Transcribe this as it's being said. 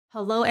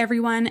Hello,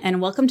 everyone,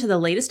 and welcome to the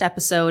latest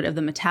episode of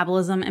the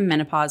Metabolism and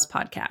Menopause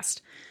podcast.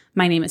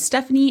 My name is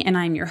Stephanie, and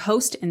I'm your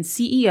host and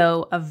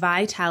CEO of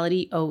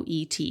Vitality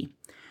OET.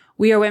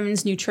 We are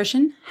women's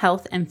nutrition,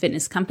 health, and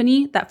fitness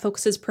company that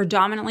focuses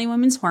predominantly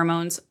women's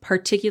hormones,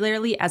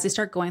 particularly as they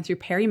start going through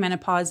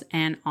perimenopause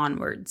and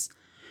onwards.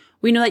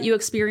 We know that you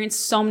experience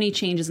so many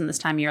changes in this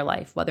time of your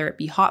life, whether it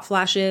be hot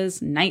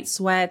flashes, night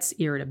sweats,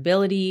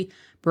 irritability,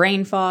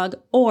 brain fog,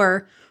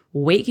 or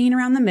weight gain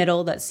around the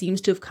middle that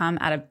seems to have come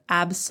out of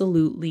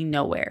absolutely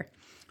nowhere.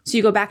 So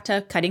you go back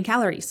to cutting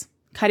calories,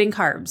 cutting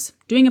carbs,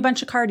 doing a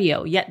bunch of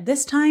cardio, yet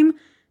this time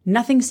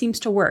nothing seems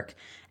to work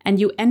and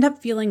you end up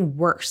feeling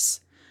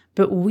worse.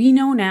 But we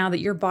know now that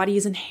your body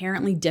is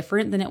inherently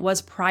different than it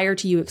was prior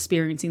to you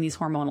experiencing these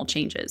hormonal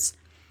changes.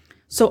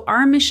 So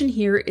our mission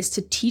here is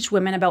to teach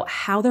women about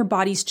how their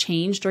bodies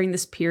change during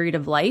this period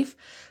of life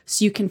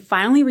so you can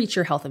finally reach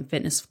your health and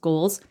fitness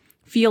goals,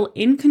 feel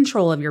in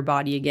control of your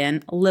body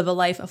again, live a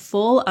life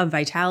full of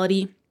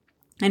vitality,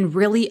 and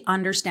really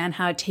understand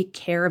how to take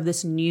care of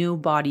this new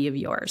body of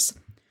yours.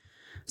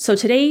 So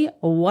today,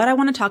 what I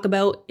want to talk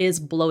about is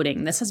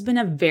bloating. This has been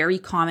a very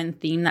common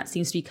theme that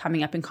seems to be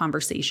coming up in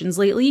conversations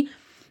lately,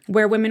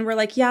 where women were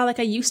like,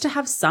 I used to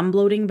have some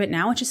bloating, but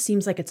now it just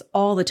seems like it's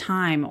all the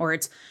time or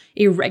it's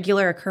a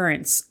regular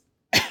occurrence.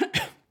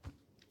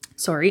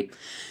 Sorry,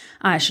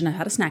 I shouldn't have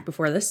had a snack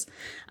before this.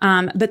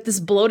 But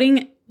this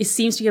bloating, it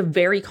seems to be a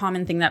very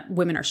common thing that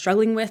women are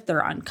struggling with.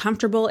 They're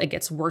uncomfortable. It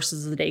gets worse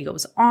as the day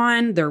goes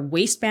on. Their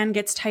waistband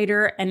gets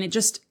tighter and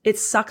it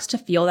sucks to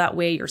feel that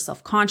way. You're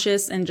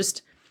self-conscious and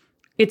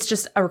it's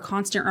just a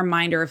constant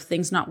reminder of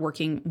things not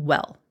working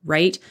well,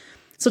 right?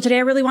 So today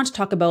I really want to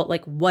talk about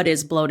what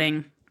is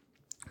bloating,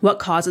 what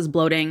causes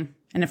bloating,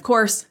 and of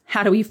course,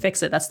 how do we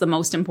fix it? That's the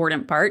most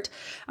important part,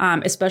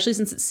 especially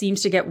since it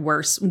seems to get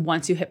worse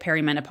once you hit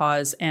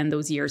perimenopause and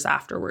those years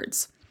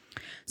afterwards.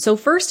 So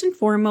first and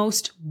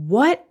foremost,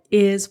 what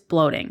is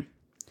bloating?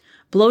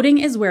 Bloating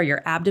is where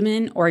your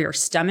abdomen or your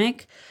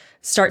stomach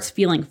starts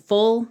feeling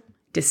full,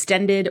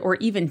 distended, or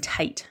even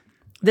tight.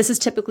 This is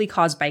typically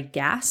caused by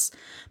gas,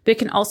 but it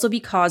can also be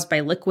caused by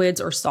liquids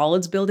or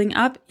solids building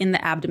up in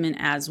the abdomen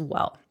as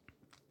well.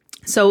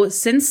 So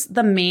since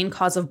the main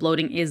cause of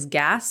bloating is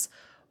gas,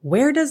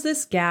 where does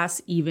this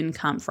gas even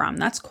come from?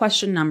 That's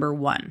question number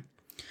one.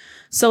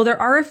 So there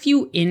are a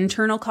few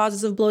internal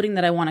causes of bloating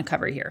that I want to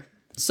cover here.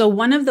 So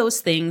one of those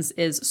things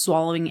is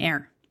swallowing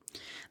air.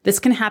 This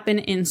can happen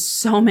in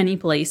so many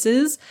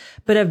places,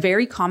 but a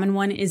very common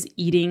one is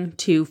eating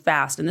too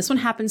fast. And this one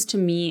happens to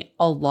me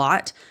a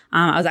lot.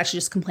 I was actually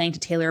just complaining to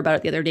Taylor about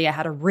it the other day. I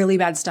had a really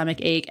bad stomach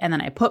ache and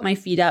then I put my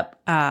feet up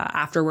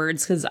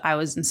afterwards because I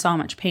was in so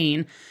much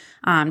pain,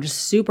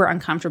 just super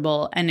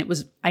uncomfortable.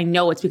 And I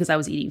know it's because I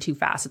was eating too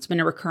fast. It's been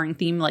a recurring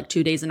theme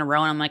 2 days in a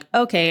row. And I'm like,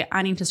 okay,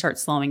 I need to start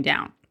slowing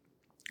down.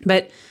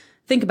 But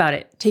think about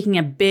it, taking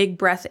a big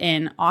breath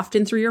in,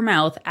 often through your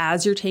mouth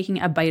as you're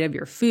taking a bite of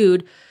your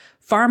food,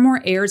 far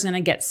more air is going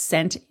to get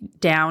sent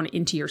down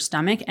into your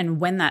stomach. And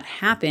when that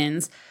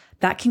happens,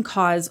 that can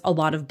cause a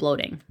lot of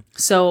bloating.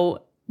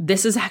 So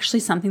this is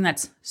actually something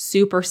that's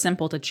super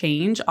simple to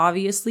change.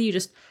 Obviously, you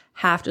just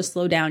have to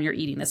slow down your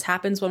eating. This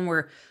happens when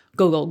we're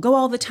go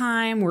all the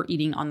time, we're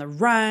eating on the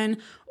run,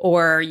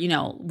 or,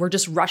 we're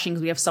just rushing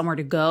because we have somewhere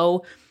to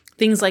go,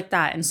 things like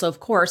that. And so, of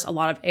course, a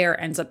lot of air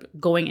ends up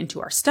going into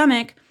our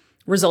stomach,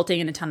 resulting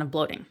in a ton of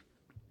bloating.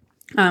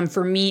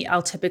 For me,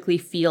 I'll typically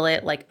feel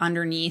it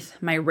underneath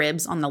my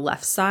ribs on the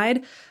left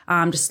side,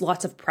 just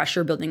lots of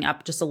pressure building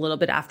up just a little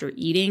bit after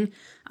eating,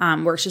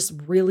 where it's just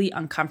really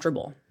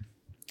uncomfortable.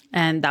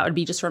 And that would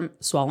be just from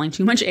swallowing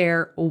too much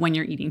air when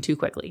you're eating too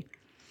quickly.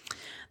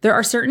 There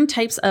are certain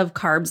types of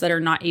carbs that are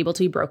not able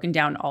to be broken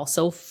down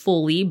also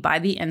fully by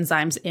the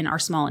enzymes in our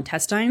small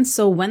intestine.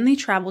 So when they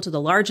travel to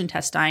the large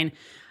intestine,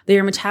 they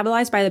are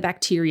metabolized by the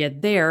bacteria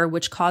there,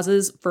 which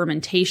causes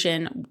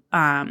fermentation,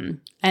 and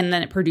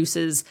then it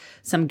produces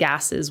some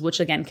gases, which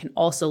again can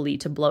also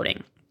lead to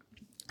bloating.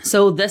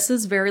 So this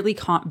is very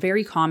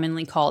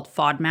commonly called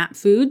FODMAP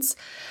foods.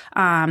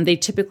 They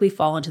typically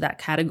fall into that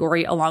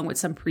category along with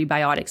some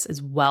prebiotics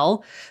as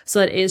well.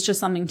 So it is just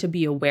something to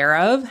be aware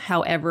of.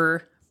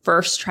 However,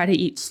 first try to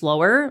eat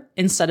slower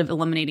instead of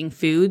eliminating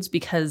foods,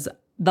 because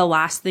the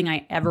last thing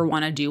I ever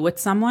want to do with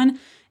someone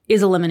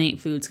is eliminate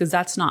foods, because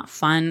that's not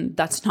fun.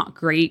 That's not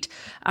great.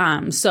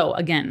 So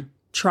again,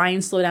 try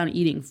and slow down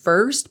eating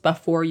first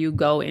before you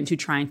go into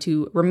trying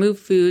to remove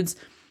foods.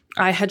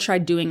 I had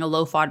tried doing a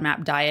low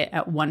FODMAP diet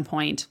at one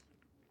point,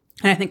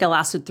 and I think it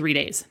lasted 3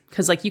 days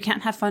because you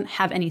can't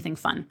have anything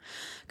fun.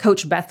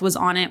 Coach Beth was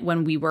on it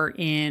when we were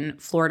in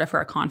Florida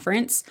for a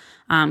conference,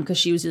 because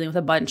she was dealing with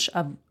a bunch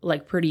of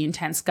pretty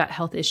intense gut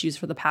health issues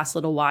for the past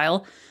little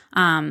while.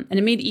 And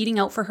it made eating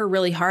out for her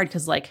really hard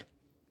because you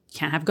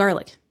can't have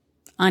garlic,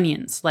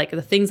 onions,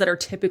 the things that are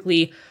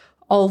typically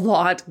a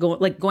lot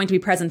going to be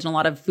present in a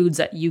lot of foods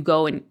that you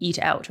go and eat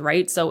out,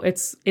 right? So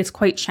it's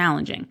quite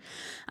challenging.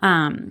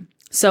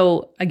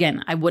 So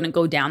again, I wouldn't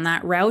go down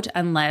that route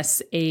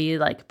unless a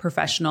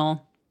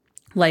professional,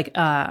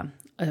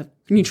 a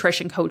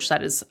nutrition coach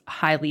that is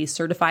highly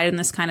certified in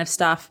this kind of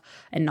stuff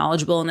and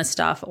knowledgeable in this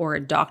stuff, or a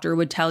doctor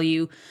would tell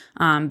you.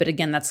 But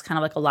again, that's kind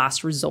of like a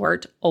last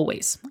resort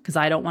always, because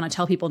I don't want to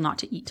tell people not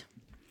to eat.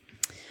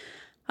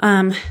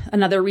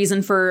 Another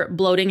reason for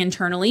bloating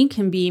internally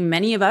can be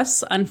many of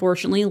us,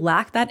 unfortunately,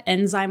 lack that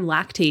enzyme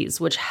lactase,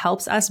 which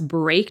helps us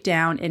break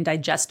down and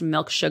digest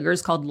milk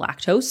sugars called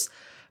lactose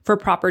for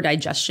proper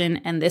digestion.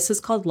 And this is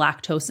called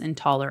lactose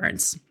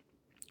intolerance.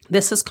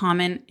 This is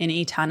common in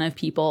a ton of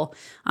people.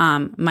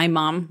 My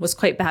mom was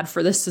quite bad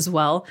for this as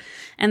well.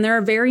 And there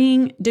are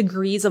varying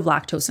degrees of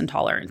lactose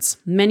intolerance.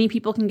 Many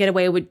people can get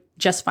away with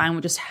just fine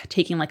with just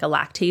taking like a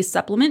lactase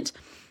supplement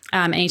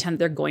anytime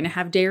they're going to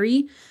have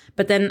dairy.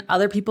 But then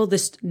other people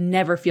just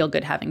never feel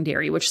good having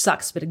dairy, which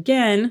sucks. But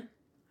again,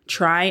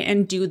 try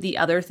and do the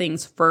other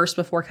things first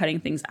before cutting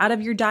things out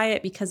of your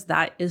diet, because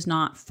that is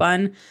not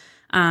fun.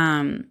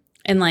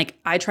 And like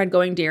I tried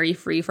going dairy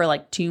free for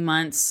like 2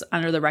 months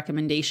under the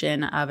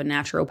recommendation of a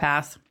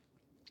naturopath.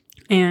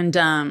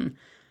 And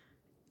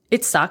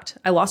it sucked.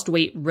 I lost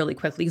weight really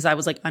quickly because I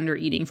was like under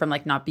eating from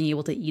like not being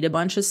able to eat a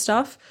bunch of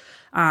stuff.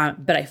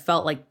 But I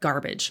felt like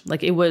garbage.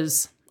 Like it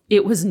was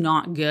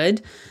not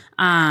good.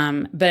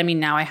 But I mean,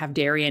 now I have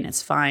dairy and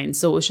it's fine.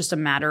 So it was just a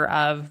matter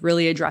of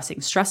really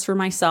addressing stress for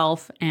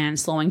myself and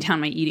slowing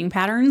down my eating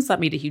patterns. That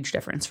made a huge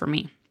difference for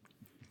me.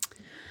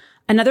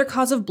 Another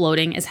cause of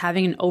bloating is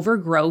having an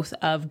overgrowth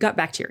of gut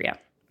bacteria.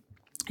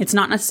 It's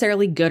not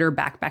necessarily good or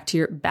bad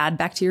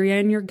bacteria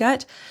in your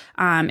gut.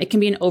 It can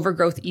be an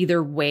overgrowth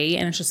either way,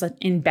 and it's just an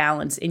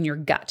imbalance in your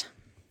gut.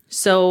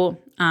 So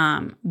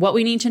what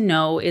we need to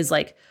know is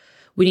like,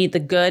 we need the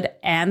good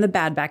and the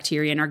bad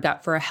bacteria in our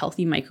gut for a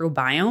healthy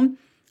microbiome.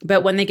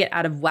 But when they get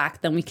out of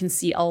whack, then we can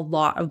see a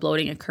lot of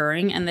bloating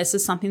occurring. And this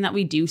is something that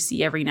we do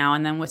see every now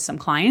and then with some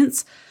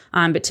clients.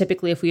 But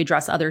typically, if we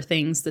address other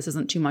things, this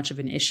isn't too much of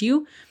an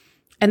issue.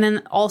 And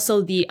then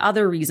also the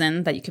other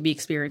reason that you could be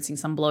experiencing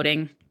some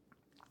bloating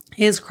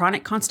is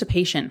chronic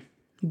constipation,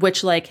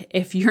 which like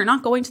if you're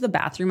not going to the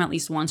bathroom at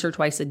least once or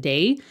twice a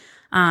day,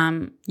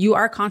 you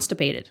are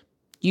constipated.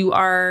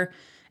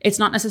 It's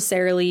not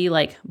necessarily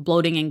like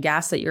bloating and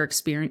gas that you're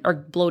experiencing or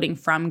bloating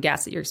from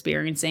gas that you're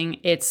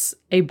experiencing. It's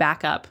a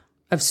backup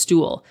of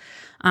stool.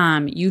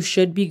 You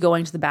should be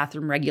going to the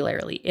bathroom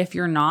regularly. If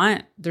you're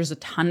not, there's a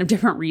ton of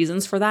different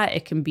reasons for that.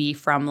 It can be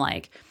from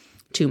like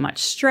too much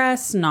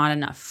stress, not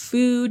enough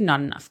food, not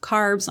enough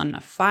carbs, not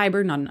enough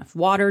fiber, not enough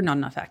water, not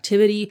enough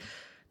activity.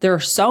 There are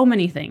so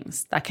many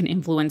things that can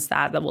influence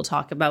that we'll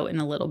talk about in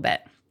a little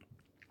bit.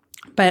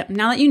 But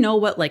now that you know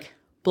what like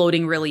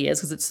bloating really is,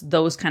 because it's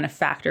those kind of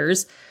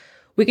factors,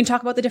 we can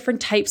talk about the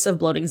different types of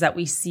bloatings that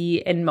we see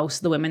in most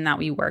of the women that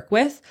we work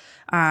with.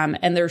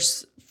 And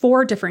there's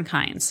 4 different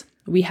kinds.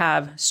 We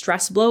have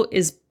stress bloat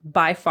is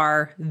by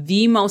far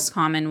the most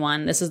common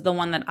one. This is the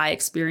one that I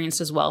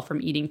experienced as well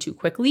from eating too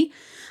quickly.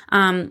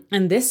 And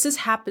this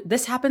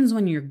happens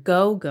when you're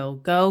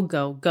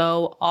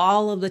go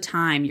all of the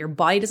time. Your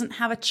body doesn't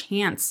have a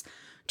chance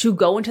to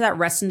go into that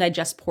rest and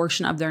digest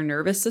portion of their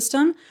nervous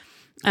system.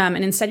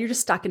 And instead, you're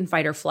just stuck in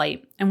fight or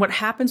flight. And what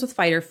happens with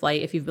fight or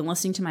flight, if you've been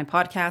listening to my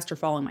podcast or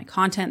following my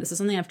content, this is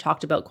something I've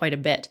talked about quite a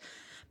bit.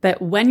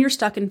 But when you're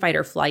stuck in fight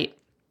or flight,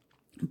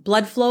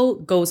 blood flow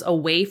goes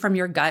away from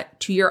your gut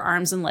to your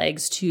arms and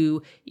legs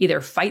to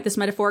either fight this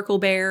metaphorical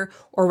bear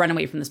or run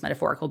away from this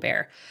metaphorical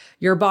bear.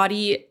 Your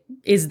body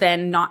is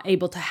then not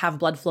able to have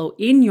blood flow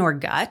in your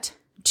gut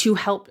to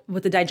help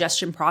with the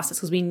digestion process,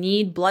 because we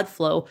need blood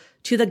flow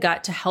to the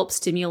gut to help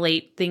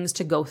stimulate things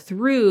to go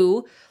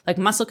through, like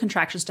muscle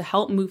contractions to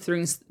help move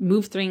things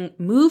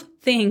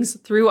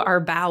through our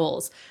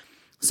bowels.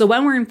 So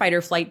when we're in fight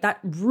or flight, that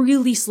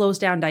really slows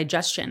down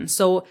digestion.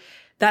 So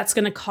that's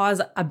going to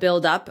cause a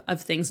buildup of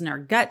things in our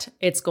gut.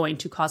 It's going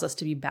to cause us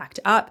to be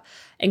backed up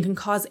and can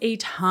cause a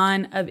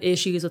ton of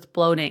issues with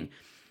bloating.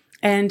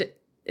 And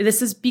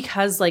this is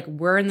because like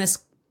we're in this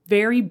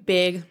very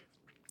big,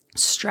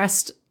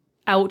 stressed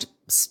out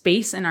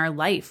space in our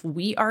life.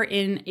 We are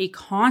in a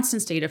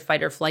constant state of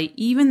fight or flight,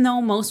 even though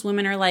most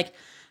women are like,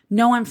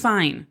 no, I'm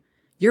fine.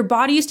 Your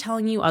body is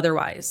telling you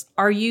otherwise.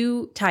 Are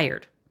you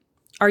tired?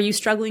 Are you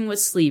struggling with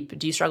sleep?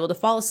 Do you struggle to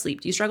fall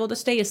asleep? Do you struggle to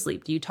stay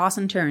asleep? Do you toss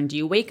and turn? Do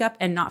you wake up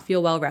and not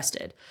feel well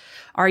rested?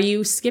 Are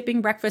you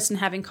skipping breakfast and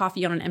having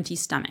coffee on an empty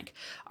stomach?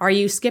 Are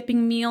you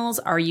skipping meals?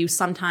 Are you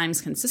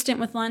sometimes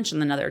consistent with lunch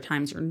and then other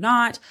times you're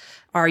not?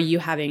 Are you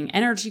having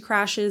energy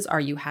crashes?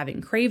 Are you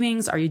having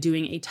cravings? Are you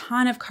doing a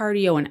ton of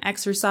cardio and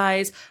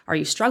exercise? Are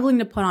you struggling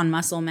to put on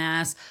muscle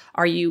mass?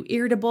 Are you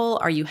irritable?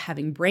 Are you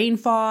having brain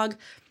fog?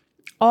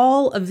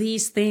 All of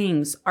these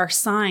things are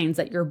signs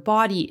that your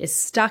body is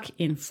stuck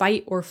in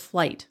fight or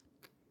flight.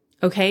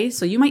 Okay,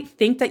 so you might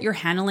think that you're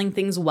handling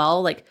things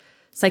well, like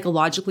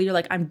psychologically, you're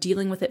like, I'm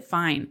dealing with it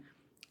fine.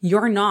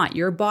 You're not.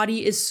 Your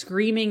body is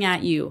screaming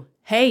at you,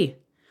 hey,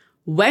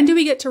 when do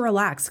we get to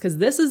relax? Because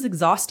this is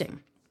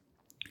exhausting.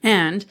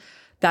 And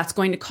that's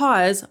going to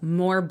cause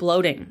more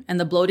bloating. And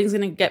the bloating is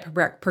going to get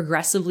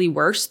progressively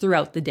worse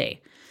throughout the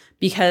day,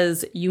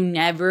 because you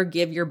never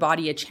give your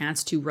body a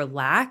chance to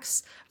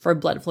relax for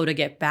blood flow to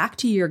get back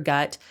to your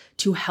gut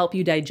to help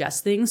you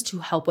digest things, to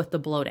help with the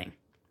bloating.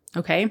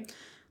 Okay,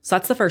 so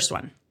that's the first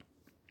one.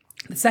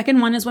 The second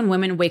one is when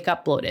women wake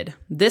up bloated.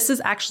 This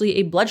is actually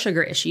a blood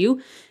sugar issue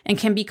and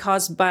can be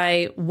caused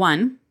by,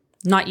 one,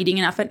 not eating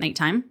enough at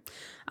nighttime,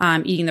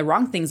 eating the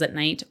wrong things at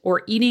night,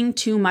 or eating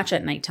too much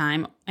at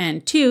nighttime,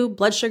 and two,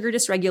 blood sugar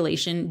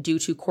dysregulation due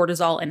to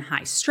cortisol and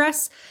high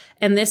stress.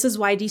 And this is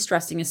why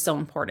de-stressing is so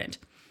important.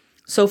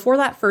 So for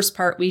that first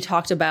part, we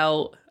talked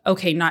about,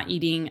 okay, not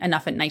eating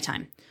enough at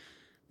nighttime.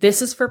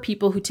 This is for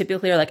people who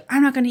typically are like,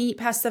 I'm not going to eat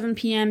past 7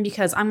 p.m.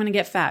 because I'm going to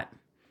get fat.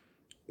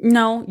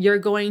 No, you're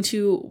going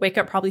to wake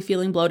up probably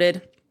feeling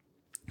bloated.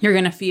 You're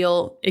going to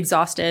feel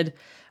exhausted.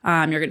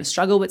 You're going to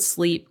struggle with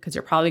sleep because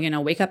you're probably going to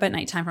wake up at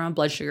nighttime from a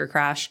blood sugar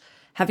crash.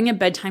 Having a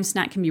bedtime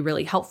snack can be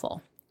really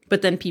helpful,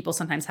 but then people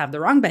sometimes have the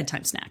wrong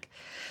bedtime snack.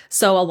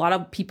 So a lot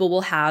of people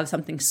will have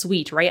something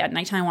sweet, right? At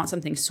nighttime, I want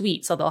something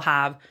sweet. So they'll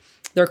have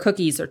their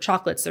cookies, their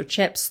chocolates, their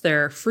chips,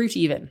 their fruit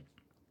even.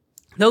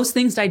 Those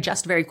things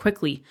digest very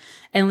quickly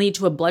and lead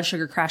to a blood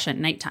sugar crash at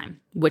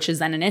nighttime, which is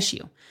then an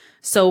issue.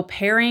 So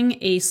pairing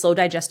a slow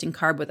digesting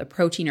carb with a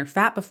protein or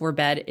fat before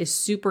bed is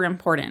super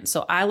important.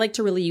 So I like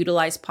to really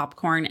utilize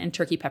popcorn and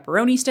turkey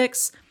pepperoni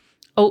sticks,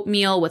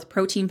 oatmeal with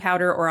protein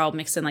powder, or I'll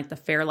mix in like the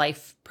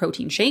Fairlife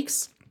protein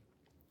shakes.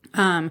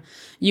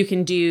 You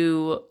can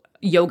do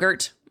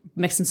yogurt,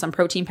 mix in some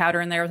protein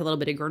powder in there with a little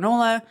bit of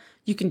granola.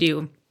 You can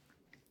do,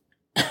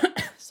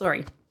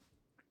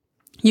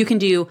 you can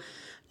do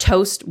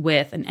toast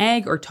with an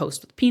egg or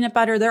toast with peanut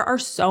butter. There are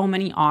so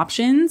many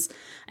options,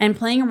 and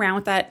playing around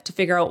with that to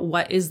figure out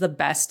what is the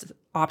best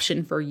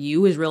option for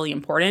you is really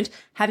important.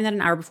 Having that an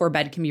hour before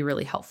bed can be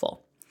really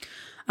helpful.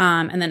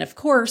 And then of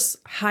course,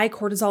 high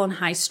cortisol and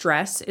high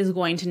stress is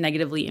going to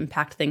negatively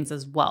impact things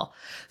as well.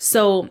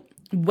 So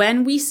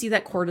when we see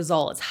that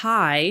cortisol is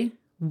high,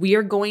 we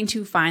are going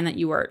to find that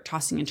you are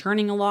tossing and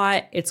turning a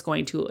lot. It's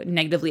going to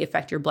negatively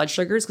affect your blood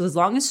sugars because as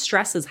long as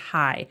stress is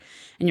high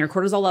and your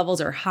cortisol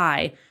levels are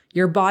high,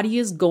 your body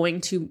is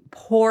going to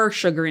pour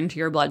sugar into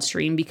your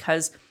bloodstream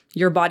because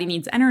your body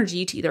needs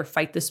energy to either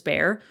fight this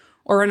bear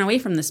or run away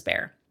from this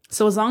bear.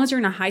 So as long as you're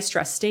in a high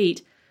stress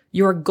state,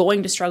 you're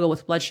going to struggle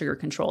with blood sugar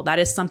control. That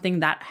is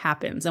something that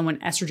happens. And when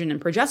estrogen and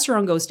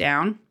progesterone goes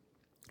down,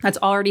 that's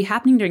already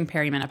happening during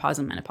perimenopause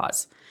and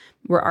menopause.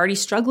 We're already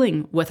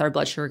struggling with our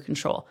blood sugar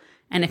control.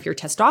 And if your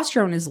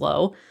testosterone is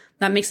low,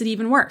 that makes it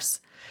even worse.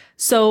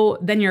 So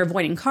then you're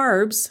avoiding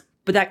carbs,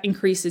 but that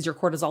increases your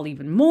cortisol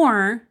even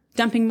more,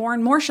 dumping more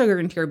and more sugar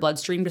into your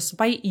bloodstream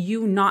despite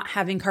you not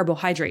having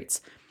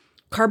carbohydrates.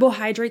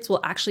 Carbohydrates will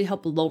actually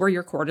help lower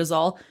your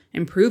cortisol,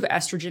 improve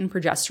estrogen,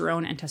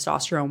 progesterone, and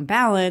testosterone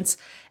balance,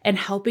 and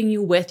helping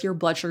you with your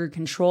blood sugar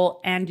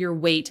control and your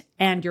weight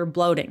and your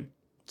bloating.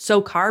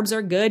 So carbs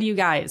are good, you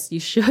guys. You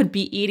should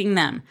be eating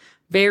them.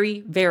 Very,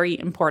 very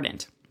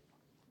important.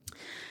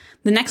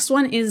 The next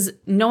one is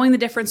knowing the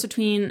difference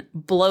between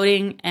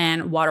bloating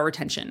and water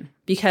retention,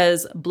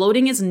 because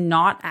bloating is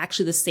not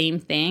actually the same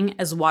thing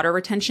as water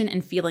retention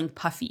and feeling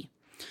puffy.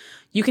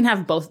 You can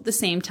have both at the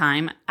same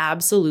time,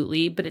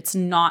 absolutely, but it's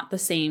not the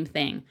same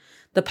thing.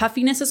 The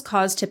puffiness is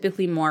caused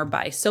typically more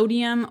by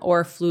sodium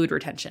or fluid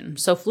retention.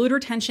 So fluid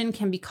retention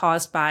can be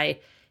caused by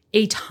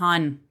a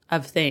ton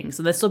of things.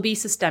 So this will be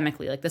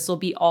systemically, like this will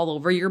be all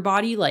over your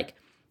body, like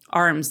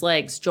arms,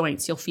 legs,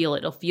 joints. You'll feel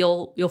it.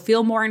 You'll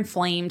feel more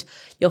inflamed.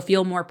 You'll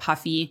feel more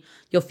puffy.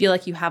 You'll feel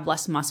like you have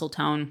less muscle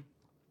tone.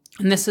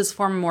 And this is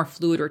from more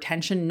fluid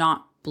retention,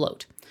 not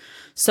bloat.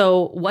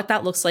 So what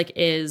that looks like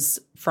is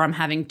from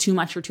having too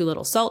much or too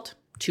little salt,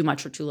 too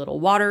much or too little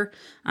water,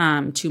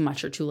 too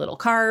much or too little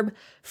carb,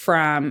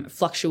 from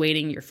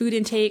fluctuating your food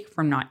intake,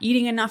 from not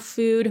eating enough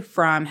food,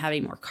 from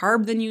having more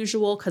carb than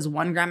usual, because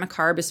 1 gram of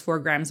carb is 4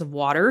 grams of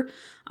water,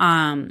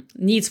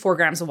 needs 4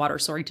 grams of water,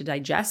 to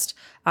digest.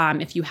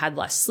 If you had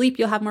less sleep,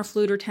 you'll have more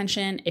fluid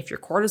retention. If your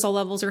cortisol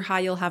levels are high,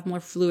 you'll have more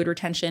fluid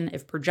retention.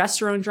 If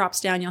progesterone drops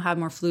down, you'll have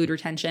more fluid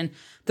retention.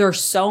 There are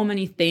so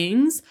many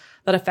things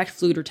that affect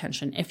fluid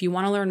retention. If you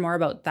want to learn more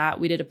about that,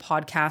 we did a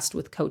podcast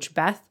with Coach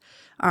Beth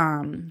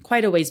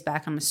quite a ways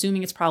back. I'm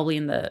assuming it's probably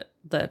in the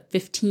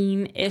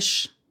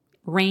 15-ish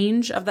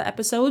range of the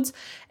episodes.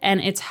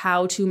 And it's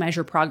how to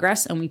measure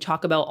progress. And we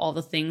talk about all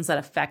the things that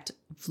affect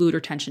fluid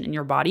retention in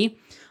your body.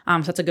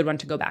 So that's a good one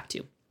to go back to.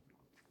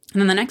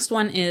 And then the next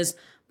one is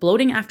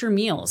bloating after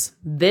meals.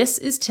 This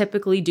is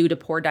typically due to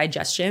poor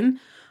digestion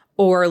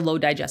or low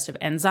digestive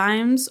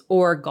enzymes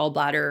or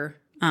gallbladder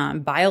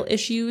bile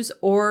issues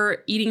or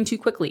eating too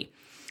quickly.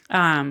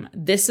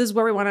 This is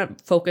where we want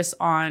to focus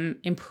on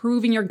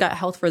improving your gut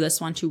health for this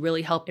one to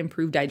really help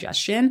improve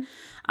digestion.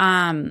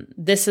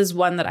 This is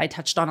one that I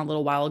touched on a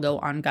little while ago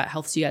on gut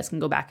health, so you guys can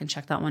go back and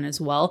check that one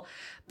as well.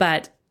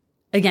 But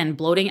again,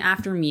 bloating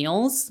after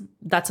meals,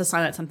 that's a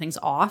sign that something's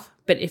off.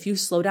 But if you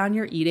slow down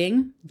your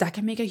eating, that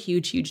can make a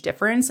huge, huge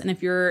difference. And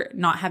if you're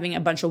not having a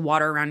bunch of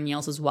water around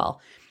meals as well,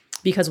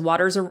 because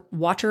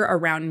water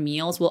around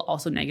meals will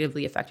also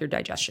negatively affect your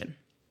digestion.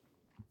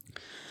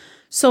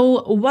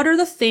 So what are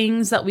the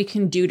things that we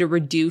can do to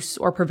reduce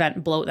or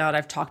prevent bloat now that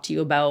I've talked to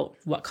you about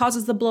what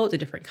causes the bloat, the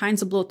different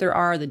kinds of bloat there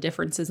are, the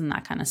differences and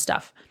that kind of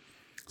stuff?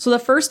 So the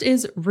first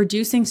is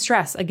reducing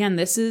stress. Again,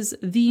 this is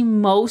the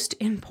most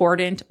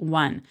important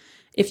one.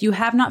 If you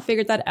have not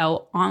figured that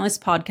out on this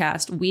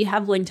podcast, we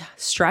have linked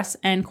stress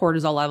and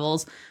cortisol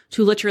levels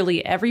to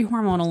literally every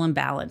hormonal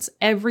imbalance,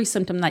 every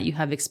symptom that you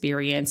have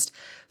experienced.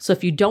 So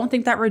if you don't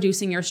think that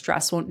reducing your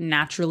stress won't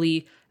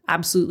naturally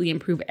absolutely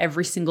improve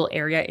every single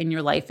area in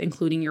your life,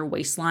 including your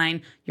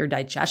waistline, your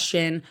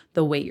digestion,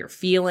 the way you're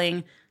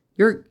feeling,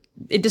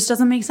 it just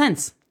doesn't make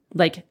sense.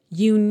 Like,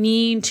 you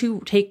need to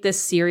take this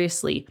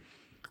seriously.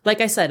 Like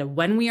I said,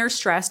 when we are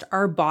stressed,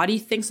 our body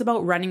thinks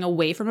about running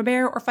away from a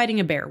bear or fighting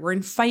a bear. We're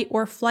in fight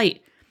or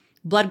flight.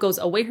 Blood goes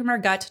away from our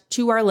gut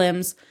to our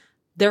limbs.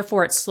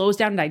 Therefore, it slows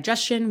down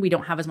digestion. We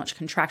don't have as much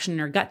contraction in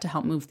our gut to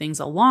help move things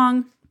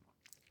along.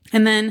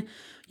 And then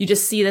you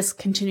just see this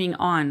continuing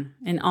on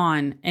and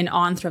on and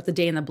on throughout the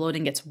day, and the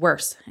bloating gets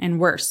worse and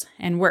worse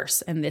and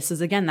worse. And this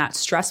is, again, that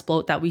stress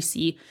bloat that we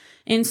see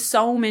in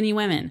so many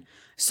women.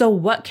 So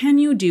what can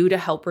you do to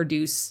help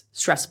reduce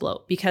stress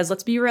bloat? Because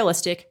let's be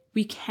realistic,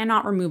 we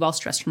cannot remove all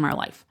stress from our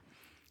life.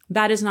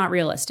 That is not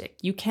realistic.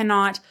 You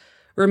cannot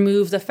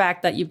remove the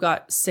fact that you've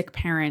got sick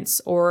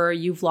parents, or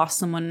you've lost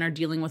someone and are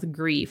dealing with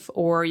grief,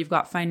 or you've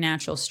got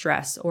financial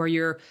stress, or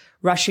you're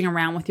rushing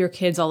around with your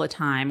kids all the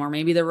time, or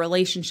maybe the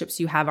relationships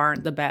you have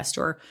aren't the best,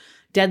 or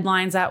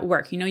deadlines at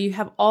work. You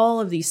have all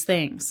of these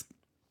things,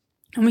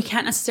 and we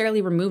can't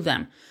necessarily remove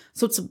them.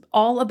 So it's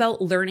all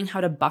about learning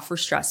how to buffer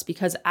stress,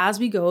 because as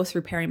we go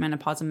through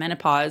perimenopause and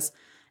menopause,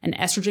 and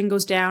estrogen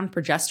goes down,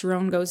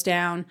 progesterone goes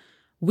down,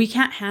 we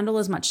can't handle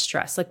as much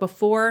stress. Like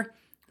before,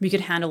 we could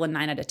handle a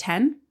 9 out of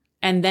 10,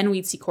 and then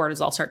we'd see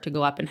cortisol start to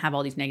go up and have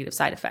all these negative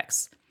side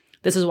effects.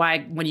 This is why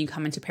when you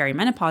come into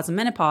perimenopause and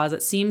menopause,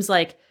 it seems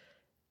like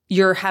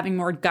you're having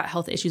more gut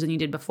health issues than you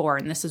did before.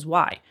 And this is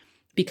why,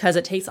 because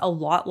it takes a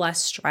lot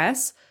less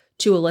stress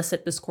to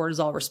elicit this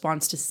cortisol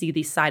response to see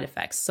these side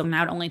effects. So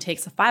now it only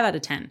takes a 5 out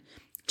of 10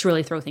 to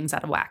really throw things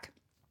out of whack.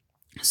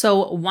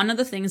 So one of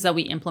the things that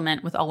we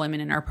implement with all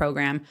women in our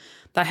program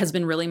that has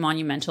been really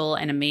monumental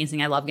and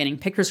amazing, I love getting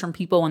pictures from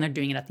people when they're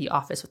doing it at the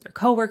office with their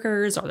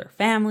coworkers or their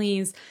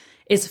families,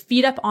 is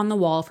feet up on the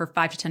wall for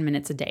 5 to 10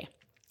 minutes a day.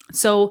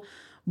 So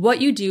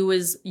what you do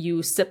is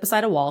you sit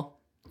beside a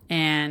wall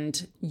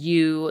and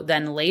you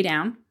then lay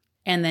down,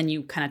 and then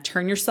you kind of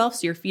turn yourself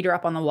so your feet are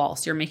up on the wall.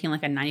 So you're making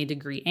like a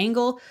 90-degree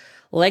angle,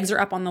 legs are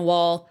up on the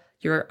wall,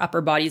 your upper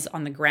body's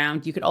on the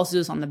ground. You could also do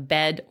this on the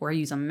bed or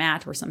use a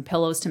mat or some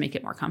pillows to make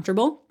it more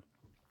comfortable.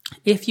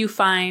 If you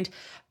find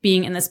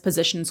being in this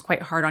position is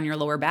quite hard on your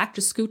lower back,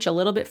 just scooch a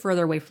little bit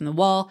further away from the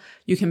wall.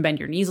 You can bend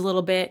your knees a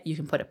little bit. You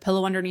can put a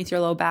pillow underneath your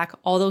low back.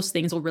 All those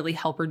things will really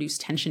help reduce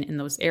tension in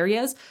those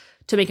areas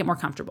to make it more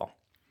comfortable.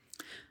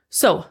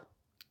 So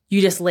you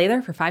just lay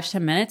there for 5 to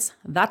 10 minutes.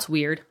 That's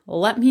weird.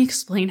 Let me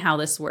explain how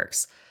this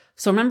works.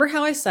 So remember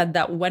how I said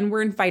that when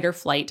we're in fight or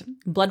flight,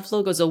 blood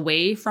flow goes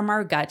away from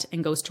our gut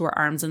and goes to our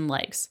arms and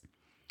legs.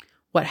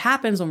 What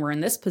happens when we're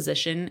in this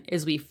position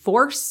is we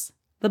force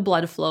the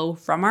blood flow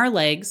from our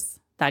legs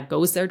that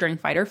goes there during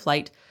fight or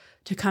flight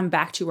to come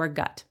back to our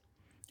gut.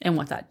 And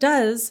what that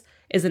does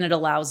is then it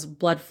allows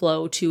blood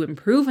flow to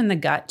improve in the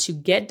gut, to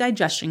get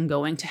digestion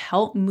going, to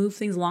help move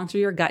things along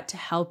through your gut, to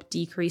help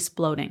decrease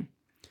bloating.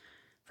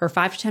 For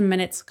 5 to 10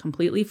 minutes,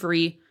 completely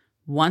free,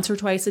 once or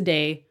twice a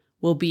day,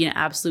 will be an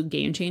absolute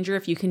game changer.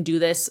 If you can do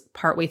this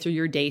partway through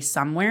your day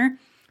somewhere,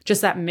 just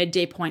that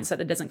midday point so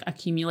that it doesn't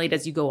accumulate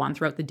as you go on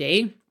throughout the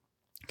day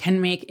can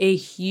make a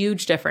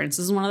huge difference.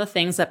 This is one of the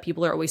things that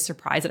people are always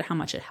surprised at how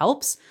much it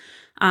helps.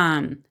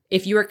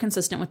 If you are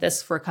consistent with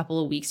this for a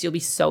couple of weeks, you'll be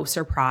so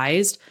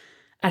surprised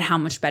at how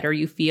much better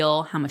you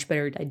feel, how much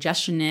better your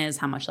digestion is,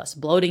 how much less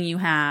bloating you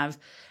have.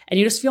 And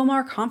you just feel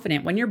more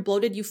confident. When you're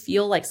bloated, you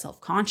feel like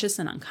self-conscious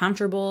and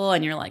uncomfortable,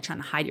 and you're like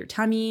trying to hide your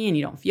tummy and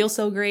you don't feel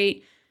so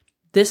great.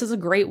 This is a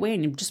great way,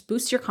 and it just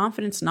boosts your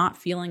confidence not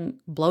feeling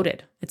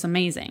bloated. It's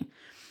amazing.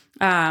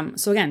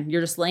 So again,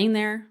 you're just laying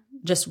there,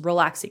 just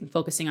relaxing,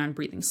 focusing on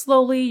breathing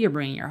slowly. You're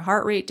bringing your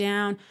heart rate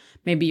down.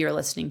 Maybe you're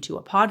listening to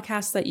a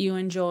podcast that you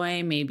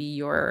enjoy. Maybe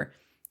you're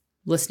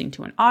listening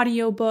to an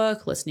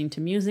audiobook, listening to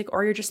music,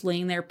 or you're just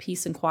laying there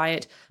peace and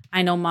quiet.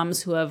 I know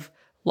moms who have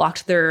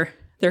locked their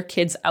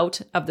kids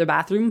out of their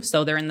bathroom,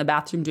 so they're in the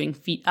bathroom doing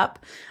feet up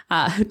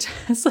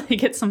so they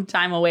get some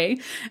time away,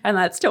 and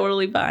that's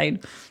totally fine.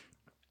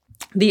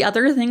 The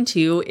other thing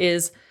too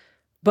is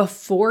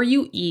before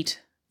you eat,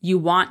 you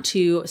want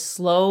to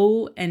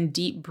slow and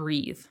deep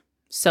breathe.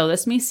 So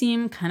this may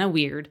seem kind of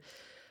weird,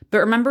 but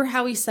remember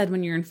how we said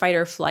when you're in fight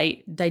or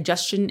flight,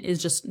 digestion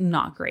is just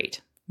not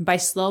great. By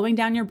slowing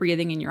down your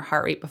breathing and your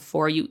heart rate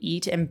before you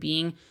eat and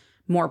being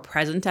more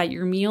present at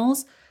your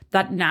meals,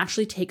 that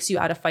naturally takes you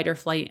out of fight or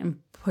flight and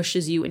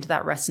pushes you into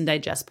that rest and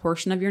digest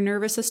portion of your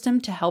nervous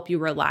system to help you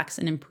relax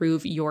and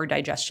improve your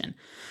digestion.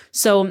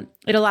 So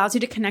it allows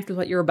you to connect with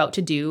what you're about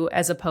to do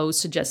as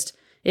opposed to just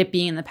it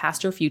being in the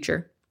past or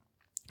future.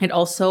 It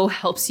also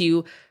helps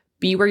you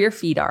be where your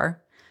feet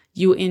are.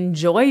 You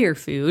enjoy your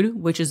food,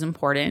 which is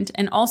important.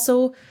 And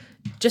also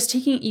just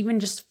taking even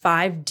just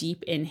 5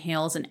 deep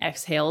inhales and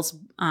exhales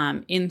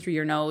in through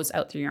your nose,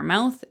 out through your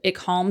mouth. It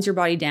calms your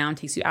body down,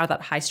 takes you out of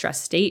that high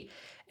stress state,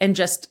 and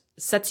just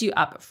sets you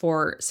up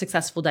for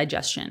successful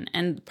digestion.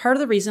 And part of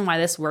the reason why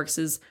this works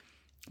is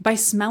by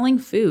smelling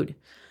food.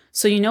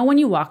 So, when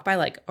you walk by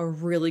like a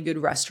really good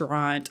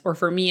restaurant, or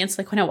for me, it's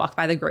like when I walk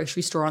by the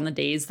grocery store on the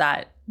days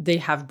that they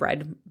have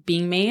bread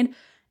being made,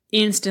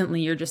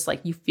 instantly you're just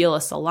like, you feel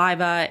a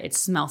saliva. It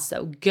smells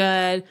so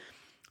good.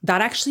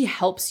 That actually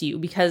helps you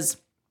because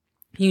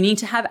you need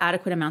to have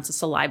adequate amounts of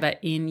saliva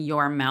in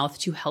your mouth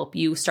to help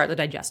you start the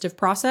digestive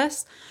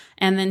process,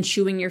 and then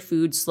chewing your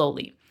food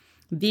slowly.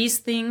 These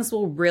things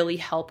will really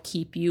help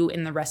keep you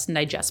in the rest and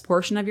digest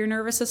portion of your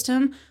nervous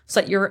system so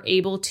that you're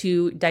able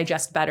to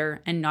digest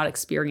better and not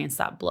experience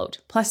that bloat.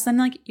 Plus, then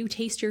like you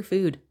taste your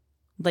food.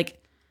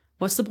 Like,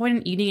 what's the point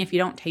in eating if you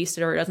don't taste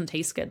it or it doesn't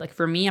taste good? Like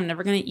for me, I'm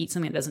never going to eat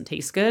something that doesn't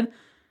taste good.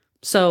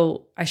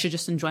 So I should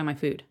just enjoy my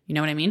food. You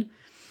know what I mean?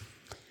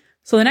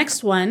 So the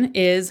next one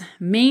is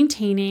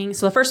maintaining.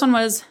 So the first one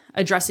was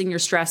addressing your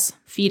stress,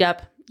 feet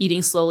up,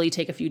 eating slowly,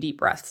 take a few deep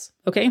breaths.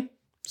 Okay.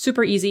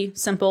 Super easy,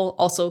 simple,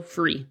 also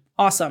free.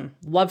 Awesome.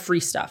 Love free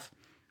stuff.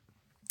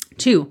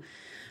 2,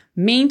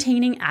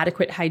 maintaining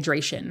adequate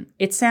hydration.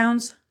 It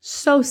sounds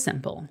so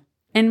simple.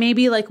 And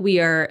maybe like we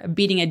are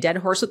beating a dead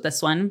horse with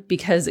this one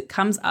because it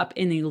comes up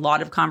in a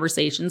lot of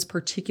conversations,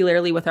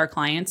 particularly with our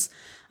clients,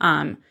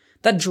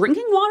 that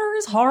drinking water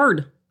is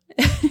hard.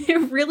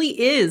 It really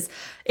is.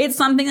 It's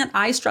something that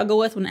I struggle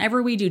with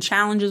whenever we do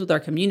challenges with our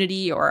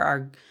community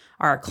or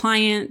our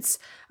clients.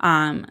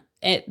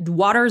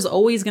 Water is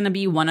always going to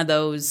be one of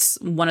those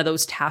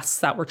tasks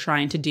that we're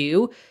trying to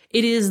do.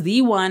 It is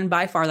the one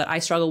by far that I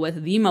struggle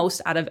with the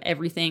most out of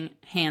everything,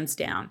 hands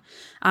down.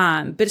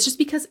 But it's just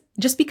because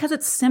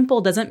it's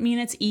simple doesn't mean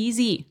it's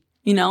easy,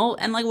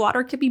 and like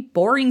water can be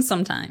boring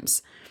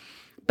sometimes,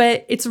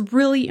 but it's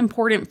really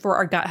important for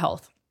our gut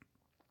health.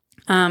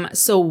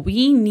 So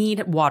we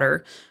need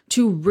water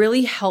to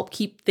really help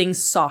keep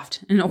things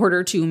soft in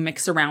order to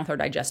mix around with our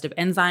digestive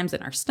enzymes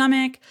in our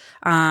stomach,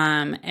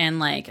 and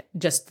like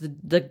just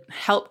the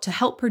help to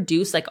help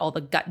produce like all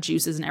the gut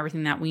juices and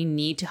everything that we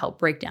need to help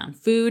break down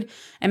food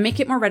and make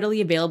it more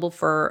readily available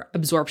for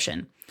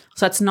absorption.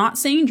 So that's not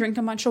saying drink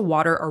a bunch of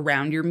water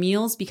around your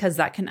meals, because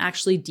that can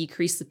actually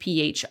decrease the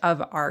pH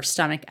of our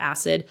stomach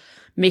acid,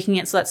 making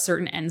it so that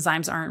certain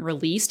enzymes aren't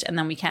released and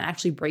then we can't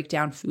actually break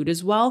down food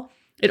as well.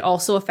 It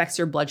also affects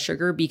your blood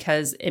sugar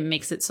because it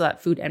makes it so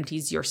that food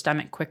empties your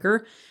stomach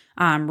quicker,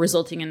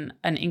 resulting in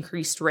an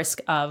increased risk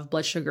of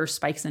blood sugar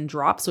spikes and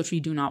drops, which we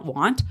do not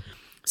want.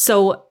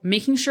 So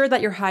making sure that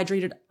you're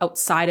hydrated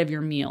outside of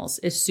your meals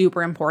is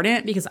super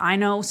important, because I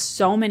know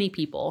so many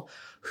people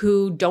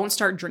who don't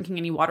start drinking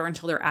any water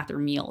until they're at their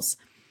meals.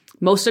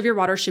 Most of your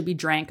water should be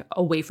drank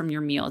away from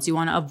your meals. You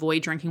want to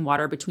avoid drinking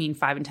water between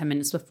 5 and 10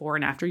 minutes before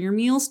and after your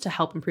meals to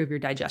help improve your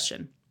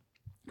digestion.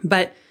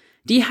 But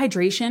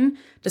dehydration,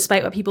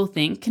 despite what people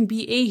think, can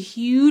be a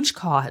huge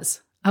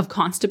cause of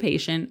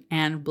constipation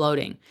and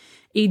bloating.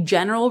 A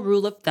general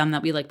rule of thumb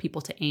that we like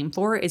people to aim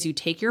for is you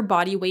take your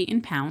body weight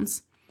in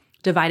pounds,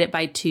 divide it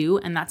by 2,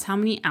 and that's how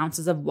many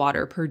ounces of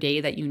water per day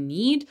that you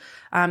need.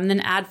 Then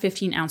add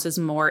 15 ounces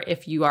more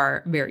if you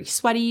are very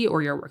sweaty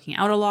or you're working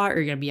out a lot or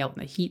you're going to be out in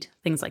the heat,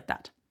 things like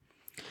that.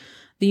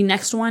 The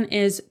next one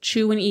is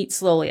chew and eat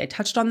slowly. I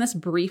touched on this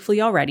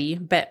briefly already,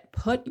 but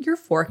put your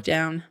fork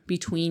down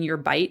between your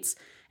bites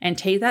and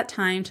take that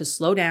time to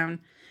slow down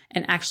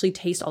and actually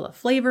taste all the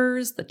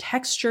flavors, the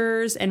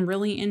textures, and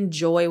really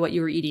enjoy what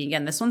you were eating.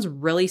 Again, this one's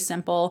really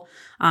simple.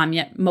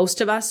 Yet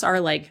most of us are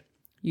like,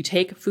 you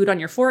take food on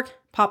your fork,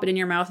 pop it in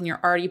your mouth, and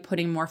you're already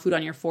putting more food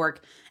on your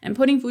fork and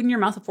putting food in your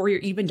mouth before you're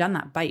even done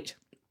that bite.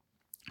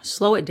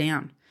 Slow it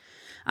down.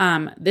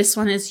 This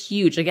one is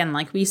huge. Again,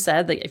 like we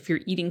said, like if you're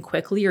eating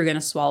quickly, you're going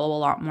to swallow a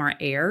lot more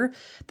air.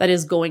 That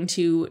is going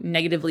to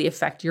negatively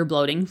affect your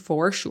bloating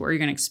for sure. You're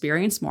going to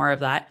experience more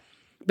of that.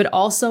 But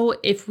also,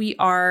 if we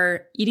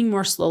are eating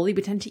more slowly,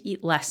 we tend to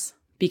eat less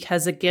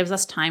because it gives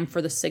us time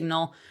for the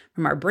signal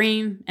from our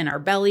brain and our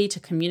belly to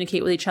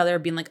communicate with each other,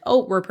 being like,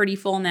 oh, we're pretty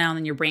full now. And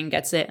then your brain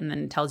gets it and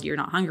then tells you you're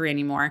not hungry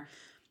anymore.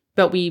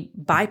 But we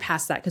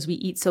bypass that because we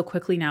eat so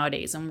quickly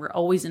nowadays and we're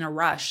always in a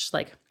rush.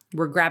 Like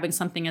we're grabbing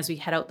something as we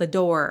head out the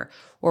door,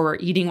 or we're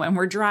eating when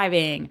we're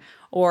driving,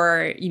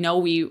 or,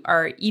 we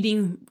are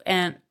eating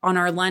on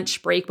our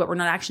lunch break, but we're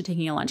not actually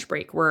taking a lunch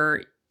break.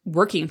 We're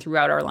working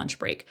throughout our lunch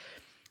break.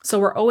 So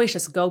we're always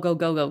just go, go,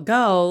 go, go,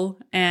 go.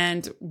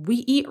 And we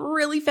eat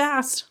really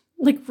fast,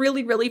 like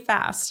really, really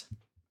fast.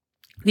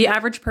 The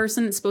average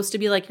person is supposed to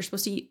be like, you're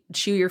supposed to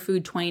chew your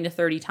food 20 to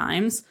 30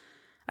 times.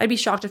 I'd be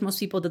shocked if most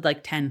people did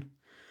like 10.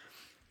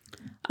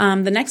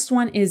 The next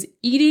one is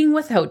eating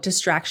without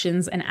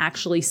distractions and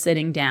actually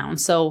sitting down.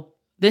 So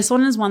this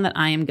one is one that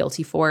I am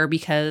guilty for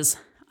because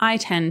I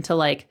tend to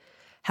like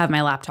have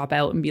my laptop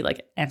out and be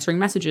like answering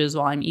messages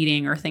while I'm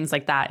eating or things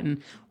like that.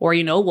 Or,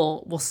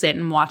 we'll sit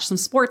and watch some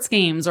sports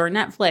games or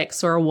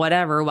Netflix or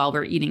whatever while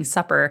we're eating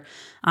supper.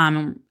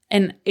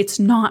 And it's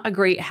not a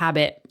great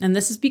habit. And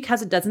this is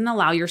because it doesn't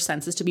allow your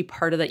senses to be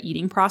part of the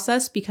eating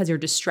process because you're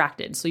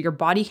distracted. So your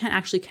body can't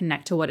actually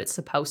connect to what it's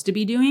supposed to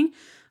be doing.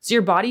 So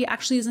your body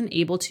actually isn't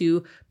able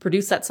to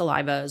produce that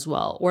saliva as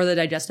well, or the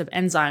digestive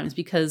enzymes,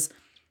 because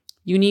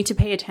you need to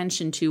pay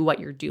attention to what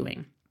you're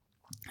doing.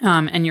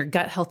 And your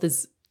gut health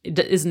is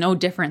no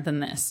different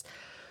than this.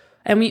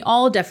 And we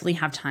all definitely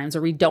have times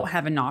where we don't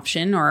have an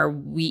option, or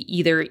we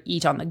either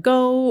eat on the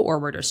go or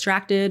we're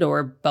distracted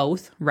or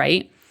both,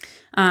 right?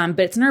 But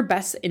it's in our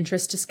best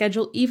interest to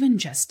schedule even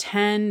just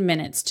 10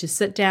 minutes to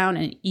sit down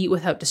and eat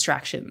without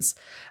distractions.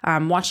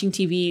 Watching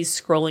TV,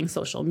 scrolling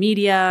social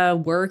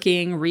media,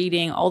 working,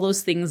 reading, all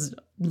those things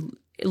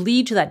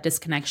lead to that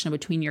disconnection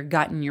between your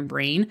gut and your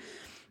brain,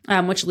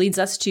 which leads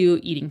us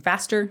to eating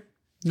faster,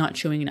 not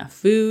chewing enough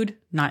food,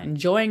 not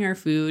enjoying our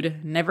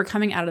food, never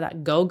coming out of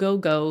that go, go,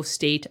 go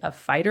state of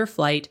fight or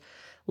flight,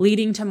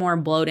 leading to more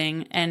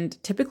bloating and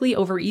typically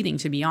overeating,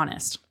 to be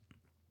honest.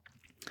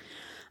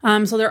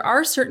 So there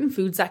are certain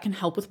foods that can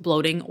help with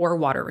bloating or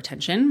water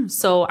retention.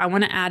 So I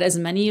want to add as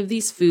many of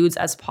these foods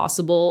as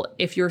possible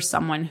if you're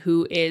someone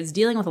who is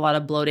dealing with a lot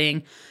of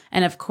bloating.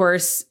 And of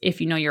course,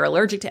 if you're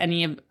allergic to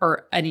any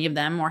of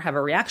them or have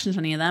a reaction to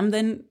any of them,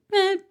 then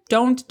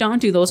don't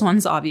do those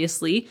ones,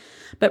 obviously,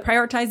 but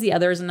prioritize the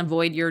others and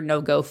avoid your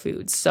no-go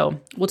foods. So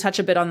we'll touch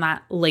a bit on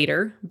that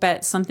later,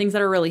 but some things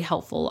that are really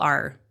helpful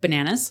are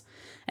bananas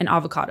and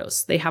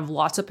avocados. They have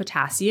lots of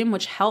potassium,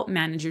 which help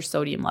manage your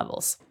sodium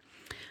levels.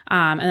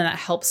 And that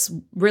helps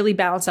really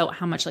balance out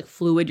how much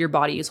fluid your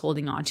body is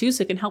holding on to.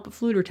 So it can help with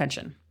fluid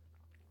retention.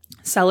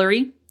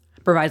 Celery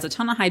provides a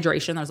ton of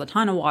hydration. There's a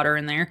ton of water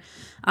in there.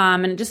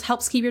 And it just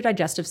helps keep your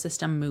digestive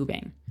system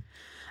moving.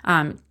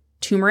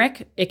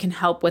 Turmeric, it can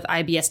help with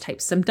IBS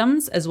type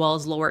symptoms as well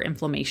as lower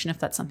inflammation if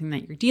that's something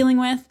that you're dealing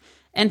with.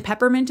 And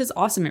peppermint is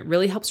awesome. It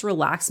really helps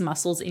relax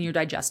muscles in your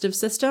digestive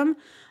system,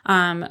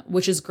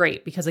 which is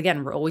great because,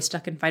 again, we're always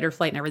stuck in fight or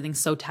flight and everything's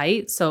so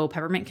tight. So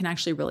peppermint can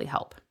actually really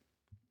help.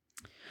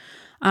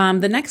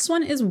 The next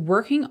one is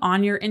working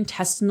on your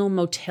intestinal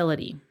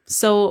motility.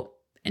 So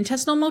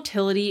intestinal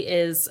motility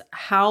is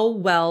how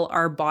well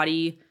our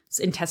body's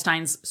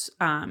intestines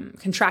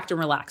contract and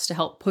relax to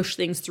help push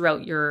things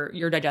throughout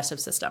your digestive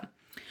system.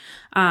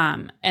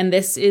 And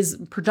this is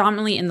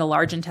predominantly in the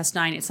large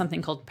intestine. It's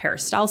something called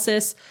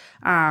peristalsis.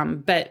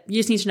 But you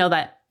just need to know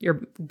that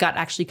your gut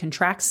actually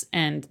contracts,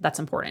 and that's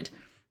important.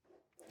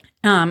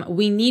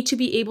 We need to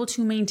be able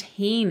to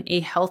maintain a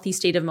healthy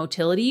state of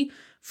motility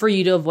for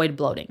you to avoid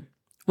bloating.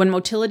 When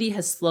motility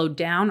has slowed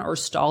down or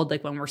stalled,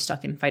 like when we're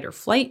stuck in fight or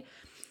flight,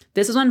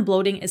 this is when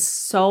bloating is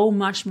so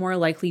much more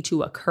likely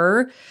to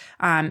occur.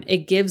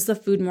 It gives the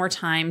food more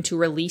time to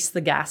release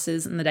the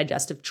gases in the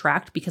digestive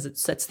tract because it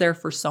sits there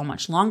for so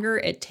much longer.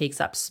 It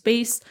takes up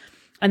space,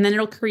 and then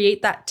it'll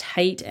create that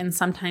tight and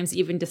sometimes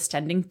even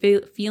distending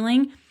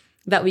feeling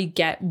that we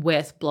get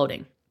with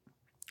bloating.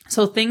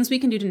 So things we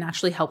can do to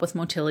naturally help with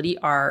motility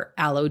are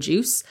aloe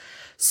juice.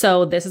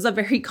 So this is a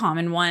very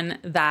common one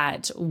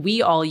that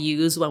we all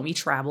use when we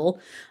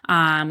travel.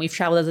 We've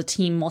traveled as a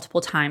team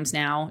multiple times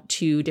now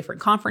to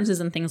different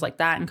conferences and things like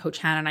that. And Coach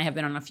Hannah and I have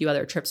been on a few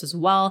other trips as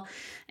well.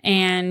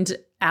 And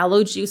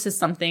aloe juice is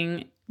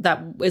something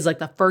that is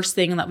the first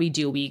thing that we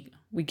do. We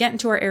get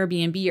into our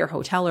Airbnb or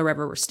hotel or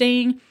wherever we're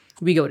staying.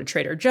 We go to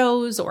Trader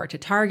Joe's or to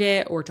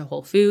Target or to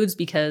Whole Foods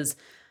because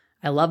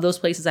I love those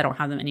places. I don't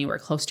have them anywhere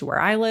close to where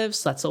I live.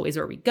 So that's always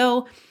where we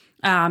go.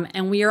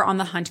 And we are on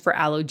the hunt for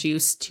aloe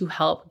juice to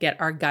help get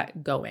our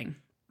gut going.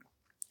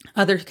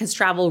 Because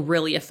travel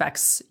really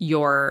affects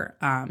your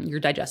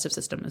digestive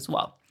system as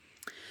well.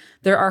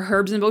 There are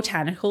herbs and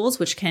botanicals,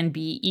 which can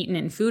be eaten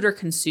in food or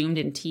consumed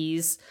in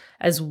teas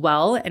as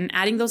well. And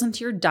adding those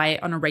into your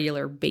diet on a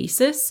regular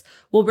basis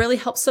will really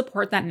help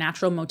support that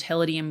natural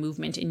motility and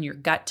movement in your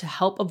gut to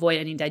help avoid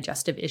any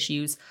digestive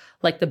issues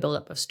like the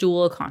buildup of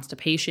stool,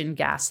 constipation,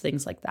 gas,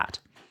 things like that.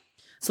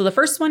 So the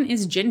first one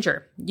is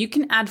ginger. You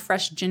can add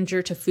fresh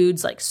ginger to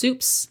foods like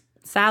soups,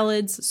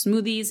 salads,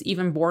 smoothies,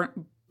 even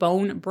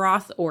bone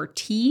broth or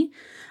tea.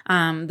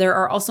 There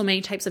are also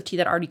many types of tea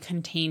that already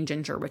contain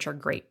ginger, which are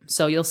great.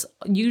 So you'll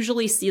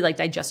usually see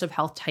digestive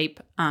health type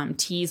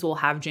teas will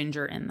have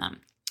ginger in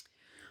them.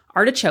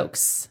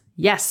 Artichokes.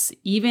 Yes,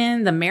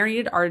 even the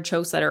marinated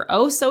artichokes that are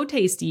oh so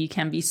tasty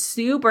can be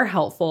super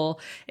helpful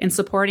in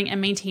supporting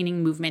and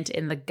maintaining movement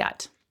in the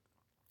gut.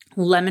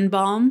 Lemon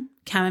balm,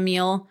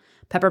 chamomile,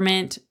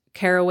 peppermint,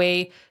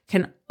 caraway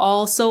can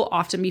also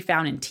often be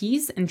found in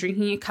teas, and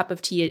drinking a cup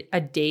of tea a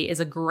day is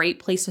a great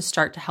place to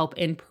start to help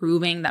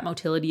improving that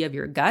motility of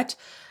your gut.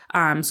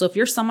 So if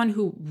you're someone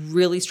who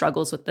really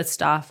struggles with this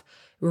stuff,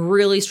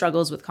 really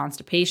struggles with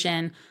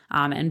constipation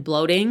and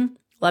bloating,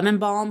 lemon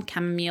balm,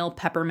 chamomile,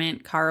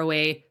 peppermint,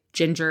 caraway,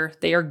 ginger,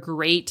 they are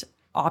great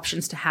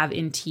options to have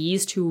in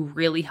teas to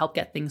really help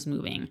get things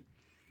moving.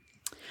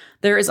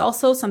 There is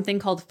also something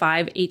called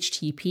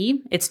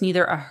 5-HTP. It's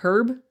neither a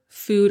herb,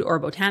 food or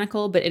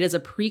botanical, but it is a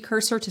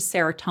precursor to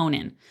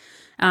serotonin.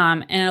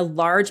 And a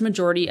large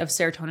majority of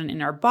serotonin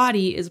in our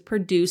body is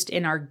produced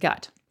in our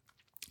gut.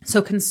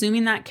 So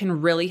consuming that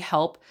can really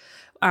help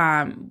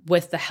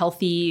with the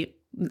healthy,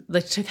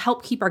 to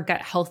help keep our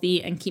gut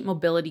healthy and keep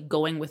mobility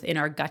going within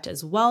our gut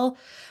as well.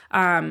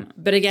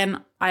 But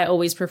again, I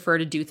always prefer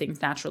to do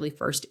things naturally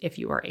first if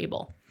you are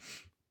able.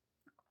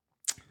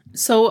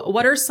 So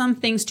what are some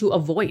things to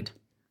avoid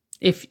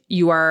if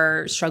you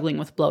are struggling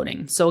with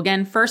bloating? So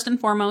again, first and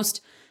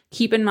foremost,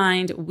 keep in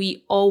mind,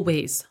 we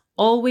always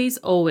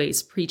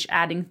preach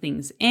adding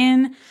things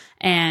in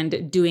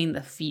and doing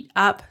the feet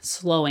up,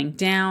 slowing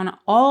down,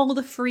 all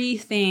the free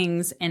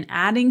things and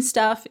adding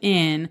stuff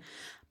in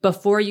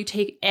before you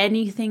take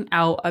anything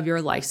out of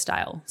your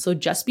lifestyle. So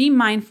just be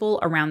mindful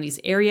around these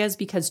areas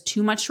because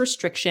too much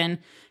restriction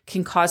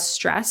can cause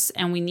stress,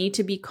 and we need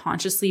to be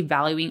consciously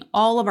valuing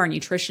all of our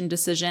nutrition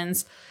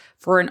decisions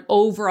for an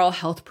overall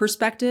health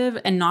perspective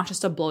and not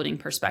just a bloating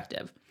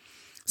perspective.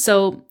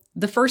 So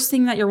the first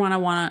thing that you're going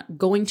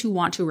to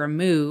want to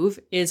remove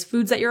is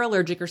foods that you're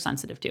allergic or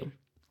sensitive to.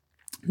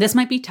 This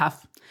might be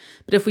tough,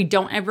 but if we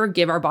don't ever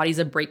give our bodies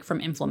a break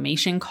from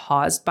inflammation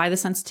caused by the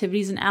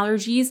sensitivities and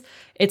allergies,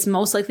 it's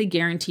most likely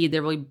guaranteed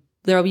there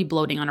will be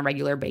bloating on a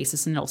regular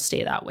basis, and it'll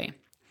stay that way.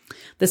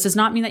 This does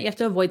not mean that you have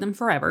to avoid them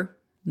forever,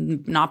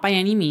 not by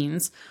any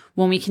means.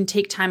 When we can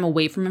take time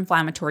away from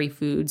inflammatory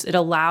foods, it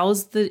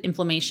allows the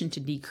inflammation to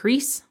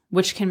decrease,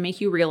 which can make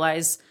you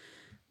realize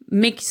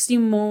makes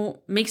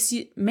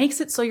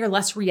it so you're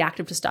less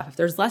reactive to stuff. If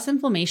there's less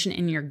inflammation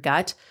in your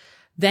gut,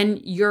 then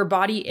your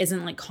body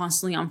isn't like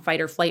constantly on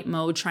fight or flight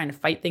mode trying to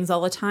fight things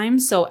all the time.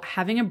 So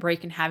having a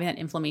break and having that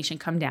inflammation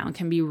come down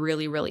can be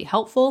really, really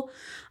helpful.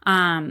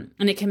 And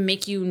it can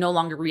make you no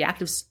longer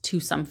reactive to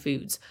some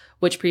foods,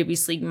 which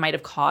previously might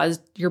have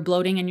caused your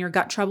bloating and your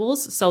gut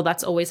troubles. So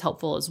that's always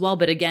helpful as well.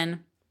 But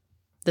again,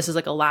 this is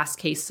like a last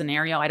case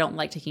scenario. I don't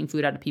like taking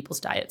food out of people's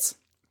diets.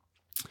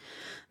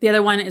 The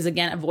other one is,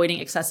 again, avoiding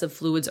excessive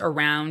fluids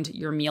around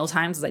your meal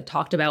times. As I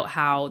talked about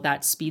how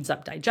that speeds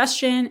up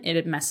digestion.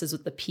 It messes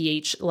with the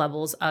pH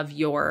levels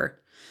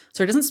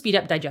so it doesn't speed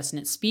up digestion.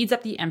 It speeds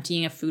up the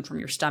emptying of food from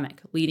your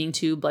stomach, leading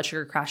to blood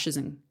sugar crashes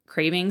and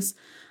cravings,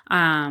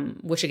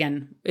 which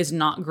again is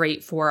not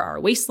great for our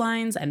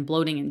waistlines and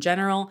bloating in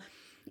general.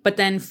 But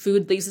then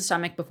food leaves the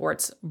stomach before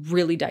it's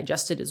really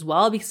digested as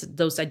well, because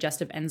those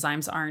digestive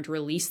enzymes aren't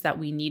released that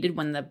we needed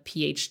when the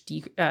pH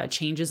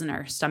changes in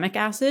our stomach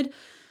acid.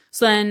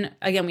 So then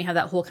again, we have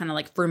that whole kind of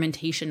like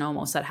fermentation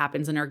almost that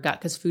happens in our gut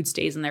because food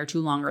stays in there too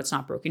long or it's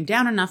not broken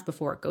down enough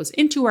before it goes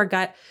into our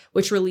gut,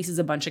 which releases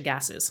a bunch of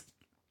gases.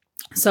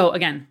 So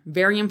again,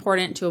 very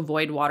important to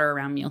avoid water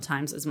around meal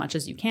times as much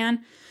as you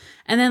can.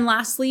 And then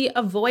lastly,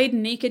 avoid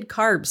naked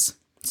carbs.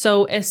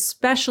 So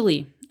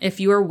especially if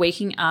you are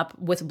waking up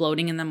with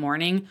bloating in the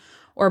morning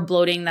or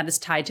bloating that is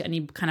tied to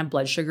any kind of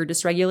blood sugar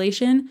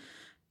dysregulation,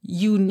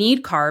 you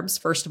need carbs,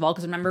 first of all,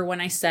 because remember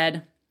when I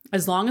said,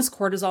 as long as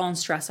cortisol and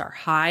stress are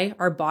high,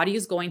 our body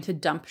is going to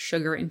dump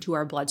sugar into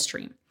our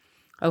bloodstream,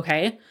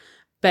 okay?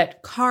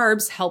 But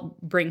carbs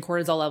help bring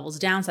cortisol levels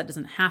down so that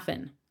doesn't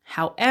happen.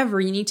 However,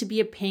 you need to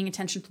be paying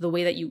attention to the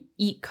way that you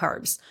eat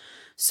carbs.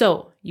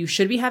 So you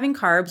should be having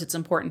carbs. It's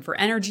important for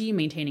energy,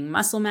 maintaining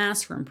muscle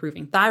mass, for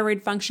improving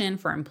thyroid function,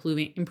 for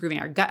improving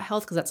our gut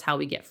health, because that's how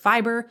we get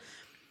fiber.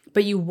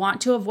 But you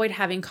want to avoid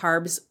having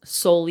carbs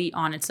solely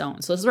on its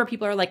own. So this is where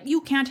people are like, you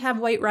can't have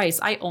white rice.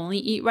 I only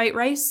eat white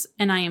rice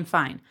and I am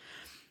fine.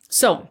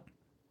 So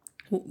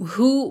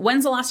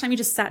when's the last time you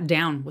just sat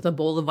down with a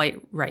bowl of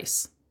white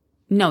rice?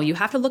 No, you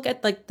have to look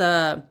at like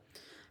the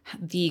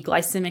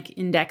glycemic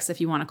index,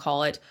 if you want to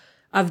call it,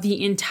 of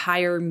the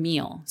entire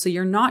meal. So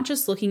you're not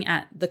just looking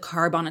at the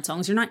carb on its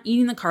own. So you're not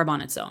eating the carb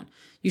on its own.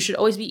 You should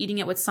always be eating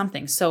it with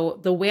something. So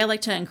the way I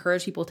like to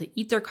encourage people to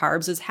eat their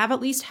carbs is have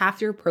at least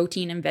half your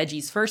protein and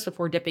veggies first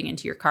before dipping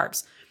into your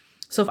carbs.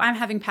 So if I'm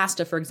having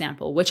pasta, for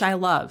example, which I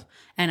love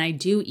and I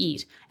do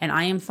eat and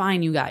I am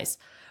fine, you guys,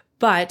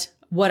 but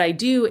what I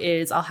do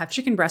is I'll have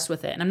chicken breast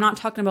with it. And I'm not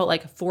talking about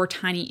like 4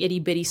 tiny itty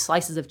bitty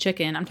slices of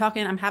chicken. I'm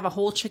have a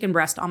whole chicken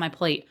breast on my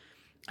plate.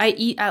 I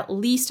eat at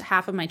least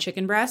half of my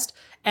chicken breast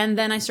and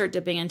then I start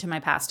dipping into my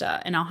pasta,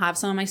 and I'll have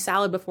some of my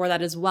salad before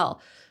that as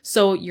well.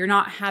 So you're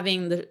not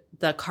having the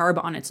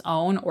carb on its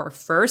own or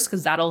first,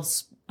 because that'll,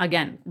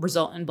 again,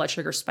 result in blood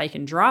sugar spike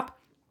and drop.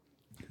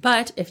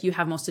 But if you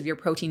have most of your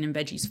protein and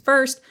veggies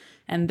first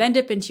and then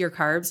dip into your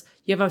carbs,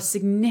 you have a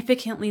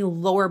significantly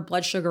lower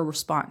blood sugar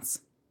response.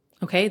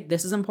 Okay,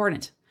 this is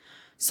important.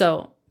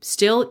 So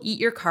still eat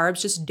your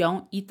carbs, just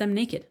don't eat them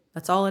naked.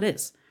 That's all it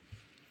is.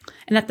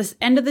 And at the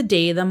end of the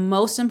day, the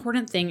most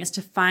important thing is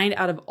to find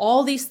out of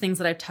all these things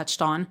that I've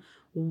touched on,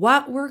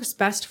 what works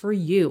best for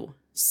you.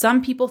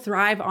 Some people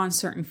thrive on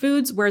certain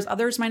foods, whereas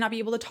others might not be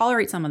able to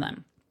tolerate some of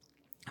them.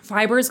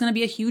 Fiber is going to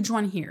be a huge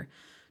one here.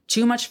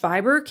 Too much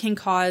fiber can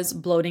cause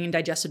bloating and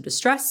digestive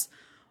distress,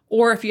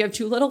 or if you have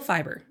too little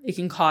fiber, it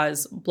can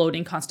cause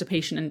bloating,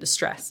 constipation, and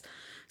distress.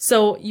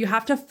 So you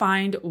have to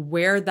find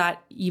where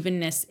that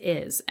evenness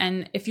is.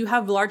 And if you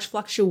have large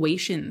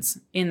fluctuations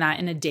in that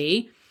in a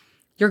day,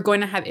 you're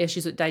going to have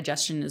issues with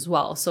digestion as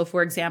well. So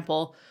for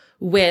example,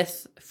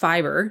 with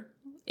fiber,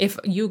 if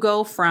you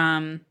go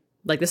from,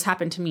 like this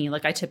happened to me,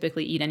 like I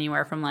typically eat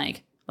anywhere from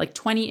like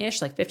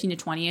 20-ish, like 15 to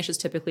 20-ish is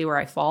typically where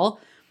I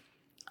fall.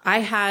 I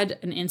had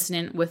an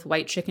incident with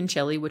white chicken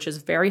chili, which is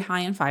very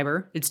high in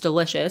fiber. It's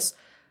delicious.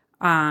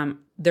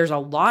 There's a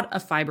lot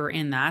of fiber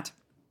in that.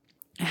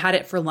 I had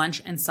it for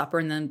lunch and supper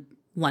and then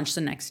lunch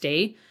the next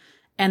day.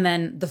 And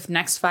then the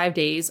next 5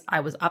 days,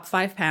 I was up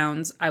 5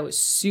 pounds. I was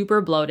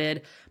super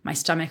bloated. My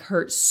stomach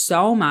hurt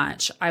so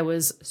much. I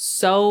was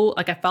so,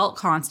 I felt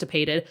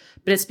constipated,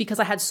 but it's because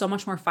I had so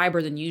much more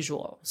fiber than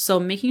usual. So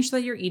making sure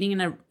that you're eating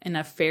in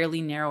a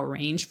fairly narrow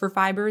range for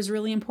fiber is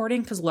really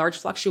important, because large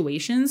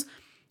fluctuations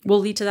will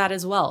lead to that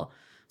as well.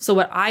 So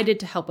what I did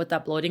to help with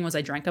that bloating was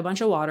I drank a bunch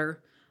of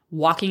water.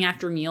 Walking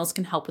after meals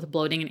can help with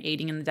bloating and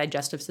aiding in the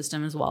digestive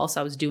system as well.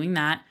 So I was doing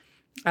that.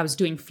 I was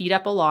doing feet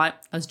up a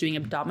lot. I was doing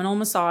abdominal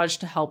massage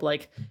to help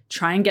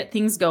try and get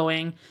things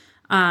going.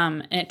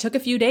 And it took a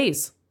few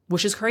days,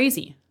 which is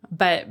crazy.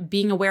 But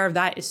being aware of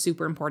that is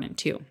super important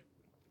too.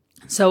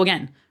 So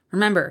again,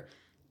 remember,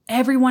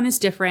 everyone is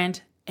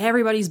different.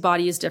 Everybody's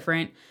body is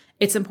different.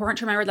 It's important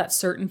to remember that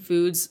certain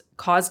foods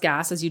cause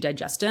gas as you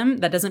digest them.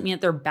 That doesn't mean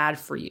that they're bad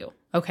for you.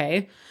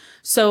 Okay.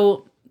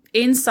 So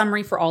in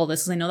summary for all of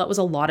this, because I know that was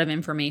a lot of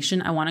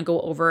information, I want to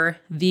go over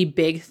the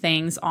big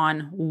things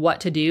on what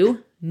to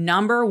do.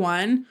 Number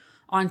one,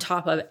 on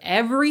top of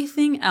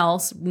everything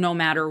else, no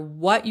matter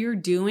what you're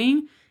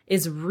doing,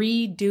 is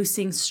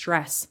reducing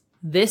stress.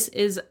 This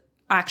is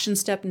action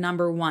step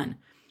number one.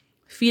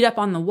 Feet up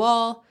on the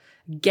wall,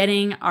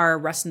 getting our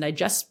rest and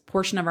digest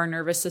portion of our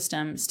nervous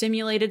system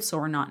stimulated so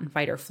we're not in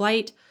fight or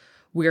flight.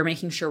 We're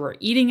making sure we're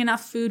eating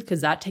enough food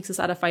because that takes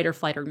us out of fight or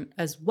flight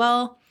as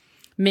well.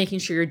 Making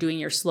sure you're doing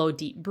your slow,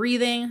 deep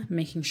breathing,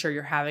 making sure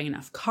you're having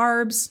enough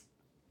carbs,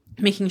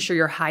 making sure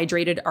you're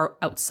hydrated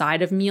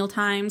outside of meal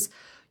times,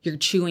 you're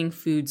chewing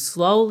food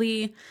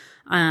slowly,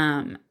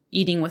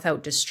 eating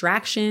without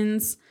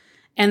distractions,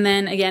 and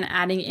then again,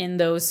 adding in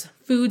those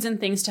foods and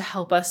things to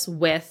help us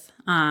with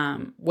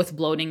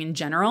bloating in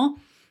general,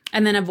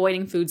 and then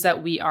avoiding foods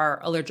that we are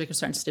allergic or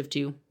sensitive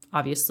to,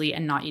 obviously,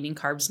 and not eating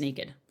carbs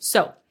naked.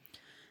 So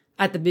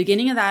at the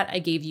beginning of that, I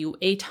gave you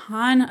a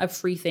ton of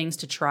free things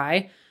to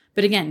try.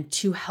 But again,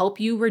 to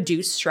help you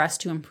reduce stress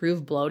to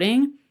improve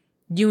bloating,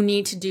 you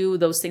need to do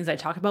those things I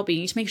talked about, but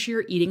you need to make sure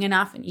you're eating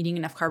enough and eating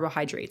enough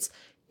carbohydrates.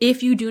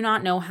 If you do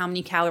not know how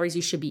many calories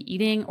you should be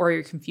eating or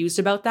you're confused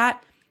about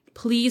that,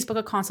 please book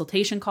a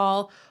consultation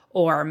call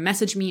or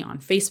message me on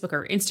Facebook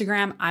or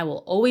Instagram. I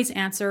will always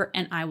answer,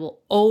 and I will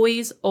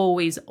always,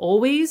 always,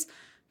 always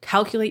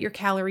calculate your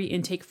calorie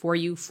intake for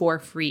you for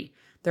free.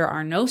 There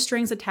are no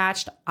strings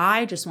attached.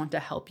 I just want to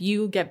help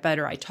you get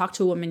better. I talked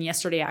to a woman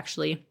yesterday,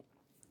 actually,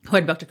 who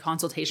had booked a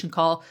consultation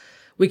call.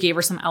 We gave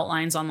her some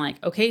outlines on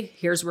okay,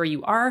 here's where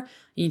you are.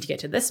 You need to get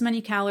to this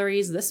many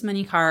calories, this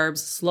many carbs,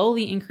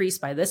 slowly increase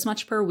by this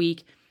much per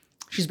week.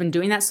 She's been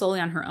doing that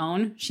slowly on her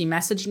own. She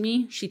messaged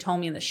me. She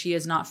told me that she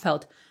has not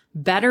felt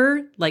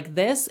better like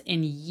this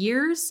in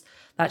years,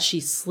 that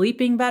she's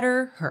sleeping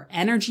better. Her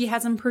energy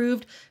has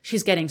improved.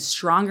 She's getting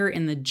stronger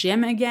in the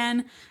gym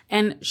again.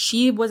 And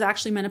she was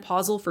actually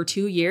menopausal for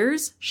 2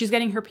 years. She's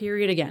getting her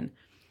period again.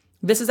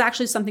 This is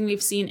actually something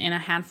we've seen in a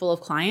handful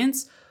of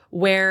clients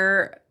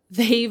where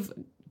they've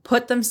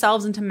put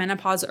themselves into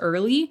menopause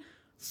early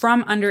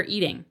from under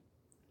eating.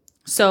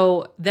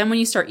 So then when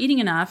you start eating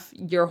enough,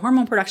 your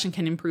hormone production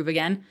can improve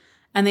again,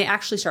 and they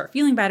actually start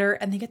feeling better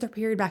and they get their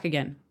period back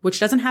again, which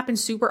doesn't happen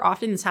super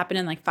often. It's happened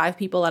in 5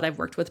 people that I've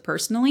worked with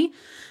personally.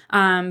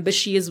 But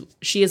she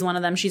is one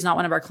of them. She's not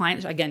one of our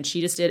clients. Again,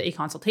 she just did a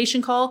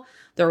consultation call.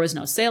 There was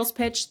no sales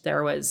pitch.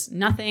 There was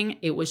nothing.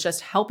 It was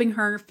just helping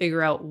her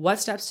figure out what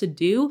steps to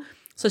do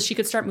so she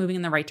could start moving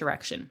in the right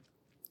direction.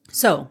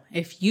 So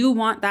if you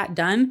want that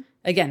done,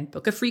 again,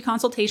 book a free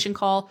consultation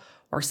call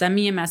or send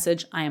me a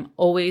message. I am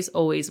always,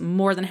 always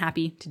more than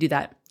happy to do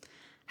that.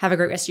 Have a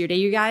great rest of your day,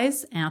 you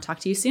guys, and I'll talk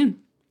to you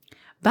soon.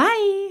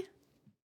 Bye.